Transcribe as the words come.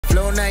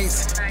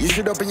nice. You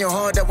should open your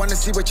heart, I wanna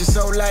see what you're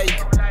so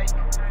like.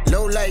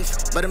 Low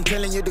life, but I'm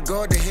telling you to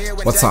go to here.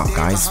 What's up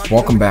guys,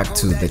 welcome back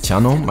to the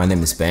channel. My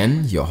name is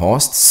Ben, your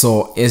host.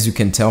 So as you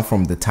can tell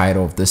from the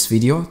title of this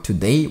video,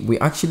 today we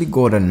actually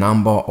got a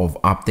number of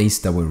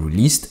updates that were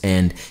released,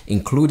 and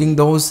including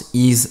those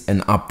is an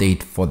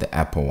update for the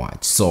Apple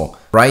Watch. So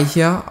right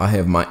here I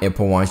have my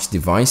Apple Watch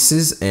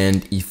devices,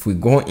 and if we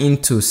go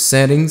into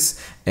settings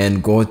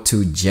and go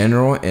to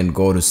general and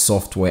go to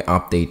software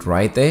update,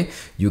 right there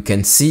you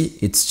can see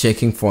it's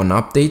checking for an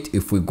update.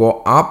 If we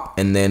go up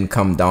and then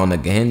come down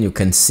again, you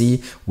can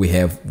see we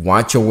have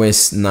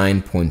watchOS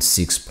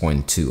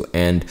 9.6.2,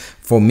 and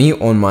for me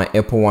on my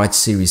Apple Watch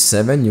Series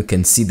 7, you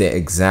can see the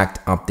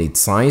exact update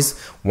size,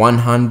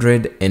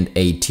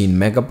 118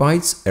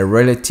 megabytes, a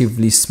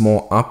relatively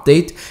small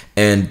update.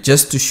 And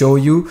just to show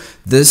you,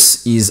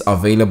 this is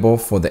available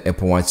for the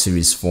Apple Watch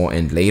Series 4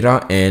 and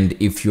later.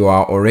 And if you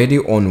are already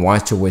on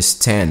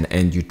watchOS 10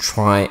 and you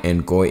try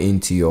and go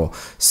into your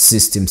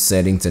system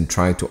settings and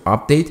try to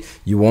update,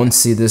 you won't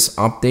see this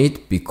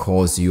update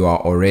because you are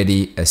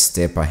already a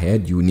step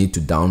ahead. You need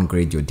to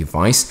downgrade your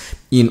device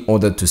in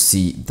order to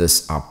see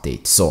this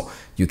update. So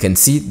you can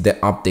see the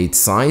update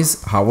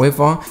size.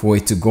 However, if we were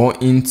to go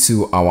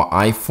into our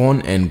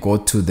iPhone and go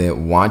to the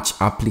watch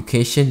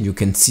application, you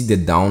can see the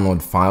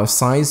download file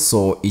size.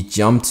 So it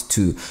jumped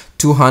to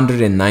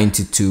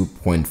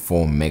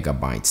 292.4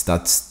 megabytes.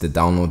 That's the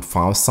download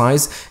file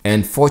size.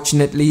 And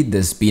fortunately,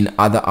 there's been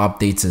other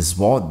updates as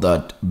well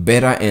that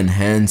better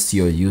enhance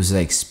your user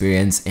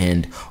experience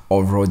and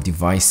overall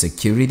device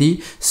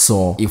security.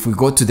 So if we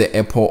go to the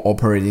Apple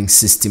operating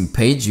system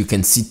page, you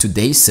can see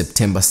today,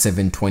 September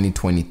 7,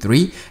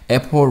 2023,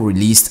 Apple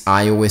released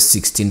iOS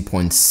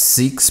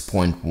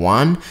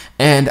 16.6.1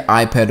 and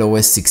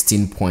iPadOS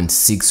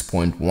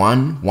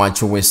 16.6.1,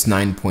 watchOS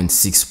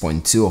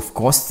 9.6.2. Of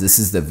course, this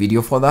is the video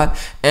for that,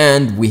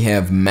 and we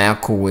have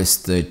macOS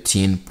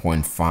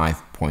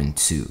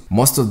 13.5.2.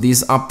 Most of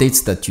these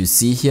updates that you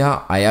see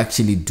here, I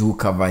actually do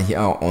cover here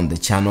on the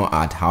channel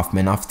at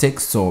Halfman Half Tech.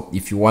 So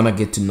if you want to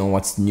get to know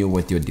what's new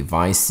with your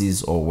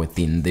devices or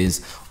within this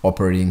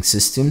operating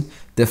system,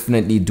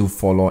 definitely do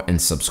follow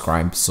and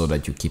subscribe so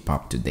that you keep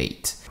up to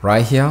date.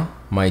 Right here,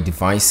 my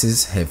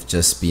devices have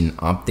just been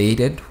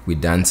updated. We're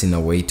dancing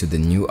away to the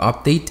new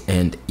update,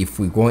 and if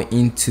we go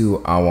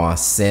into our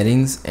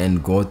settings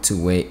and go to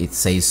where it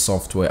says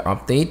software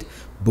update,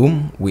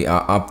 boom, we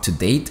are up to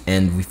date.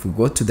 And if we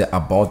go to the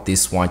about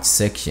this watch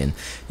section,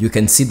 you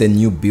can see the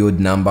new build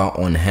number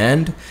on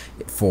hand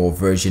for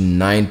version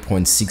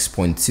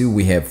 9.6.2.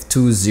 we have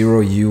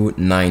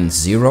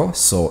 20U90,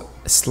 so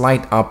a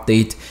slight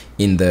update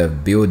in the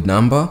build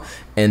number.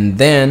 And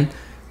then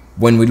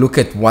when we look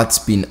at what's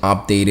been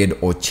updated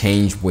or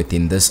changed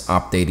within this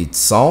update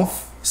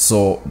itself,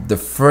 so the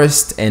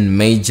first and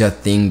major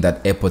thing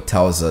that Apple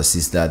tells us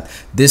is that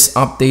this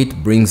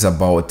update brings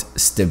about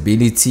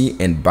stability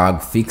and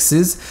bug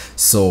fixes.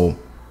 So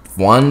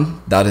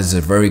one, that is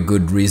a very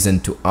good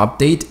reason to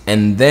update.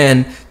 And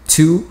then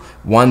two,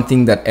 one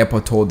thing that Apple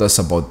told us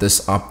about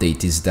this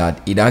update is that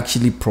it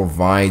actually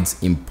provides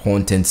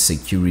important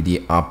security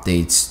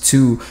updates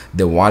to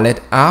the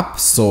wallet app.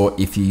 So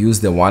if you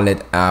use the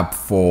wallet app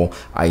for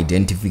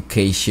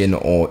identification,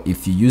 or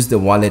if you use the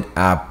wallet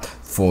app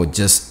for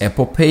just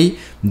Apple Pay,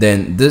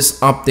 then this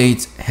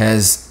update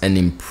has an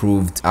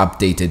improved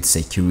updated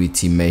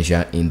security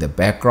measure in the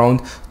background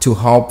to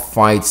help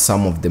fight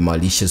some of the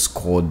malicious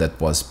code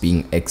that was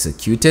being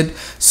executed.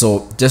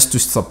 So just to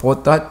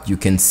support that, you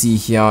can see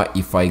here,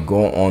 if I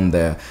go on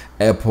the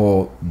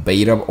Apple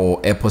beta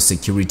or Apple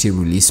security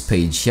release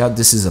page here,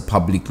 this is a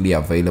publicly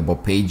available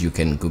page. You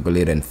can Google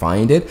it and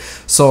find it.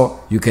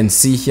 So you can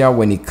see here,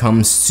 when it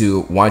comes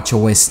to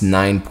watchOS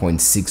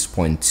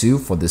 9.6.2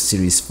 for the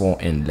Series 4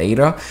 and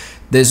later,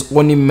 there's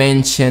only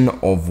mention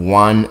of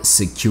one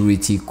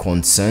security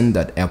concern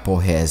that Apple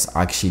has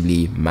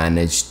actually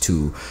managed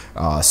to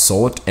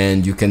sort,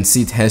 and you can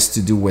see it has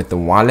to do with the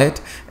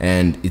wallet,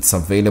 and it's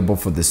available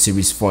for the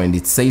Series 4, and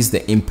it says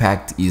the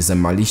impact is a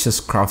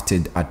malicious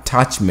crafted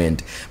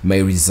attachment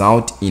may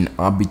result in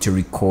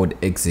arbitrary code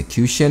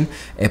execution.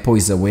 Apple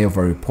is aware of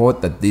a report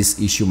that this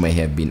issue may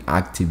have been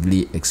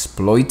actively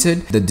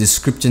exploited. The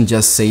description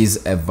just says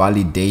a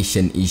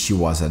validation issue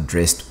was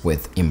addressed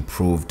with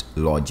improved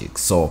logic.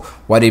 So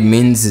what it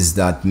means is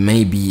that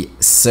maybe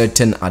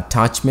certain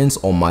attachments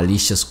or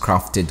malicious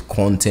crafted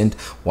content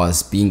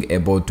was being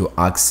able to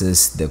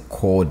access the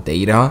core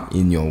data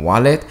in your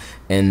wallet,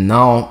 and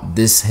now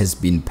this has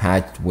been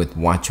patched with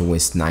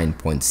watchOS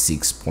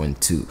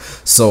 9.6.2.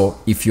 So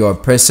if you're a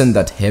person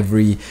that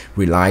heavily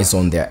relies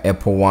on their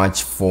Apple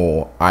Watch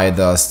for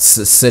either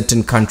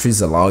certain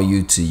countries allow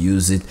you to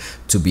use it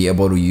to be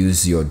able to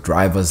use your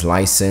driver's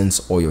license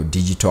or your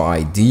digital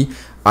ID,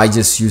 I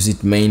just use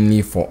it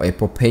mainly for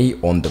Apple Pay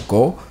on the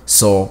go.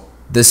 So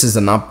this is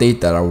an update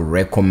that I would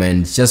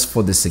recommend just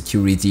for the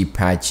security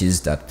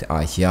patches that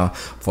are here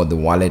for the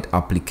wallet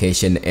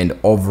application and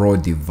overall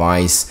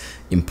device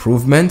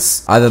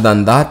improvements. Other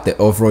than that, the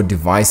overall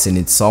device in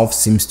itself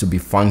seems to be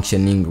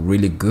functioning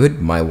really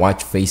good. My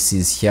watch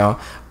faces here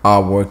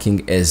are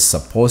working as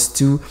supposed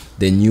to.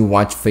 The new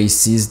watch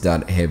faces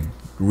that have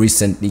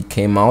recently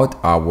came out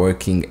are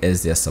working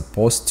as they're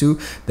supposed to.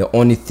 The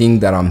only thing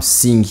that I'm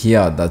seeing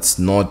here that's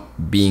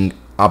not being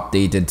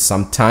updated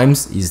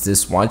sometimes is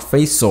this watch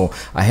face, so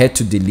I had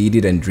to delete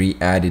it and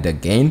re-add it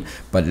again.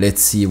 But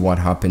let's see what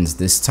happens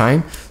this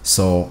time.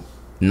 So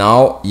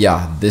now,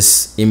 yeah,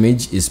 this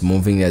image is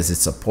moving as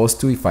it's supposed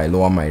to. If I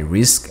lower my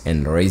wrist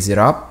and raise it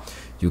up,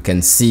 you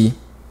can see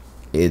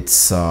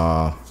it's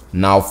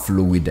now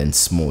fluid and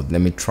smooth.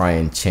 Let me try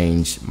and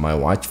change my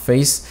watch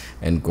face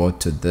and go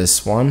to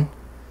this one.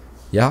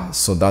 Yeah,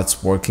 so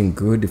that's working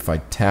good. If I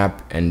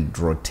tap and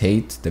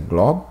rotate the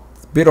globe,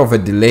 bit of a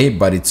delay,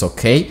 but it's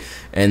okay.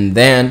 And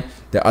then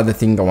the other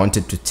thing I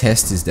wanted to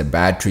test is the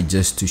battery,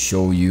 just to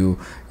show you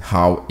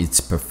how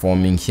it's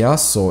performing here.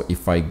 So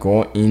if I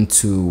go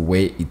into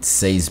where it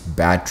says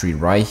battery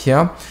right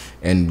here,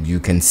 and you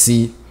can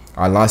see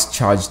I last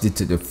charged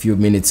it a few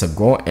minutes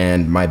ago,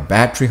 and my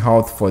battery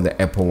health for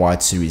the Apple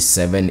Watch Series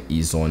 7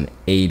 is on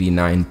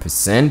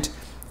 89%.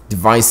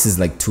 Device is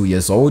like 2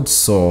 years old,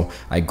 so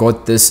I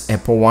got this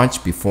Apple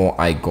Watch before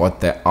I got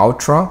the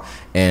Ultra,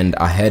 and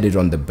I had it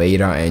on the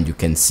beta, and you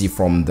can see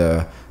from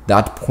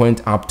that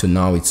point up to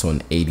now it's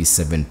on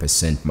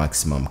 87%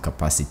 maximum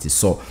capacity.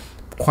 So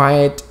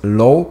quite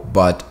low,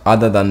 but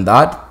other than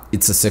that,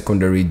 it's a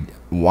secondary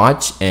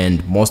watch,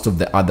 and most of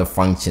the other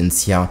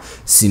functions here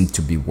seem to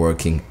be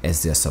working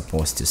as they're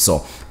supposed to.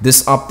 So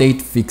this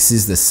update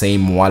fixes the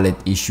same wallet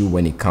issue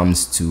when it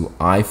comes to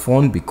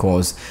iPhone,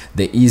 because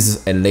there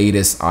is a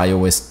latest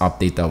iOS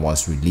update that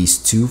was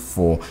released too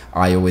for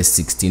iOS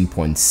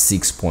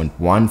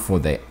 16.6.1 for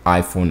the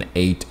iPhone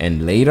 8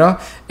 and later,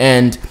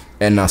 and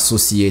an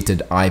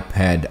associated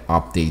iPad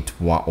update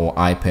or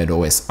iPad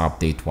OS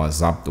update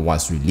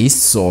was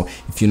released. So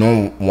if you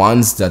know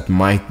ones that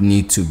might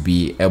need to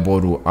be able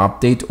to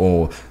update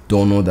or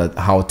don't know that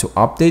how to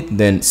update,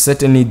 then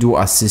certainly do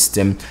assist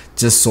them,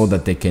 just so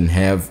that they can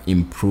have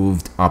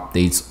improved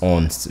updates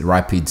on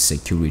rapid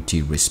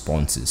security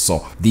responses.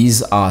 So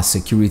these are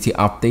security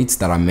updates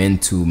that are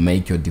meant to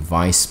make your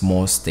device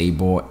more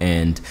stable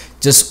and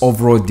just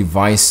overall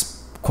device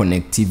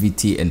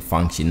connectivity and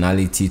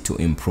functionality to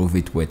improve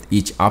it with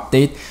each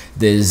update.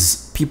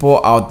 There's people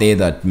out there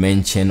that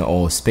mention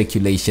or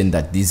speculation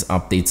that these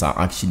updates are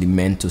actually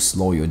meant to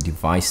slow your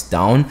device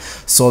down,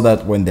 so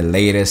that when the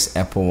latest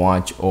Apple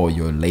Watch or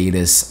your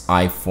latest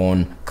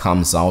iPhone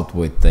comes out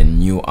with the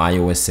new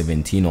iOS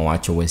 17 or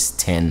watchOS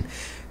 10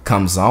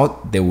 comes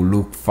out, they will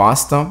look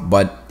faster.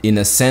 But in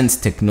a sense,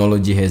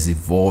 technology has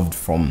evolved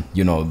from,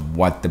 you know,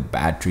 what the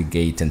battery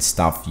gate and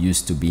stuff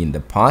used to be in the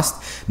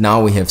past.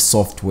 Now we have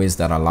softwares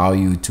that allow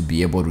you to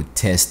be able to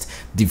test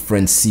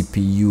different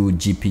CPU,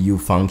 GPU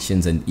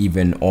functions, and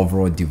even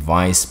overall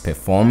device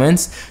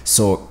performance.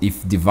 So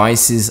if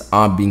devices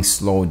are being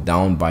slowed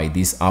down by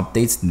these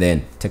updates,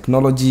 then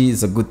technology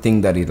is a good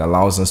thing that it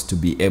allows us to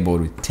be able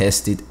to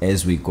test it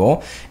as we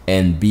go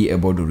and be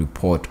able to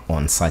report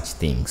on such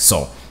things.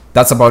 So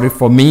that's about it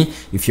for me.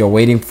 If you're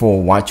waiting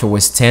for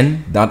watchOS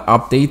 10, that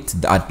update,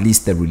 at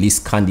least the release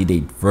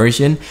candidate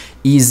version,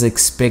 is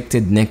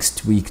expected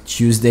next week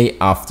Tuesday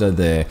after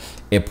the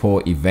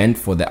Apple event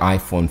for the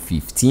iPhone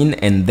 15,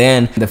 and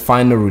then the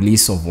final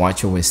release of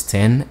watchOS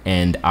 10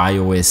 and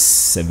iOS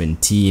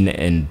 17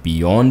 and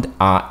beyond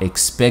are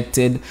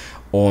expected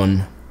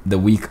on the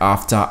week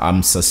after.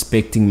 I'm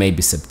suspecting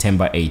maybe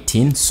September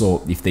 18.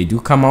 So if they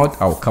do come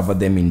out, I'll cover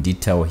them in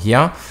detail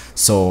here.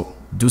 So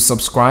do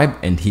subscribe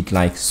and hit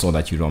like so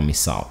that you don't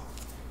miss out.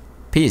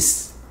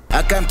 Peace.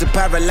 I come to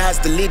paralyze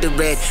the leader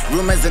red.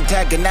 Rumors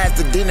antagonize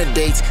the dinner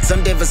dates.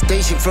 Some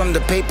devastation from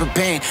the paper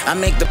pen. I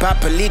make the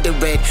papa leader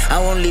red.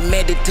 I only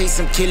meditate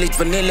some killage.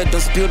 Vanilla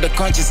don't spill the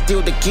conscience,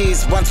 steal the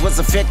kids. Once was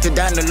affected,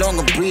 I no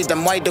longer breathe.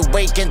 I'm wide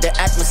awake in the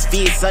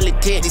atmosphere.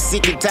 Solitary,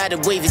 sick and tired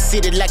of wavy,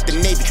 seated like the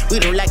Navy. We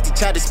don't like to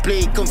try to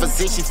display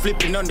conversations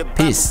flipping on the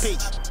Peace.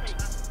 page.